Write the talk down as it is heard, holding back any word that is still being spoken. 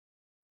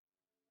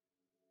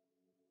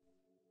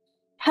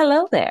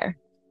Hello there!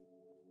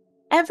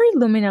 Every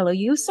Luminello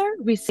user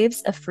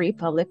receives a free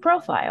public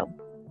profile.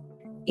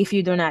 If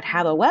you do not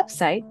have a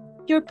website,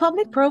 your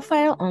public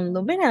profile on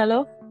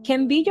Luminello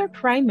can be your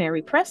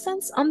primary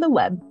presence on the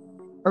web.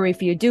 Or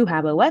if you do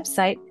have a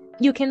website,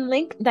 you can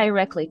link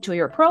directly to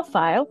your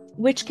profile,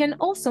 which can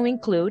also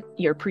include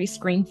your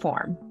pre-screen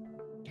form.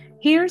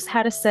 Here's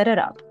how to set it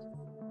up.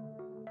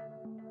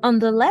 On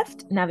the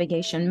left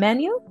navigation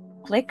menu,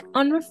 click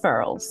on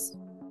Referrals.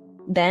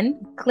 Then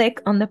click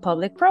on the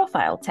Public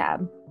Profile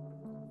tab.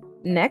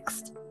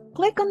 Next,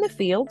 click on the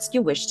fields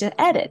you wish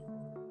to edit.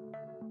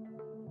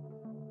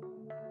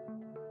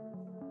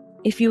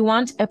 If you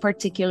want a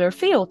particular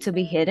field to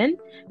be hidden,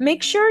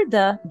 make sure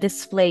the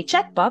Display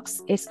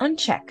checkbox is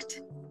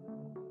unchecked.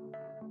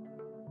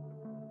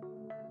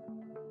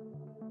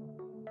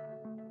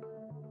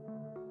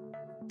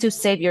 To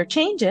save your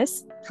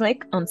changes,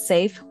 click on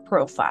Save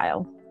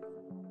Profile.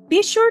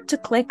 Be sure to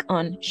click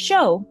on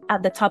Show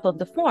at the top of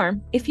the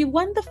form if you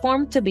want the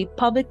form to be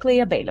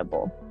publicly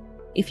available.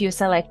 If you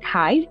select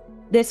Hide,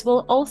 this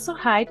will also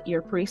hide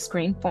your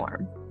pre-screen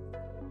form.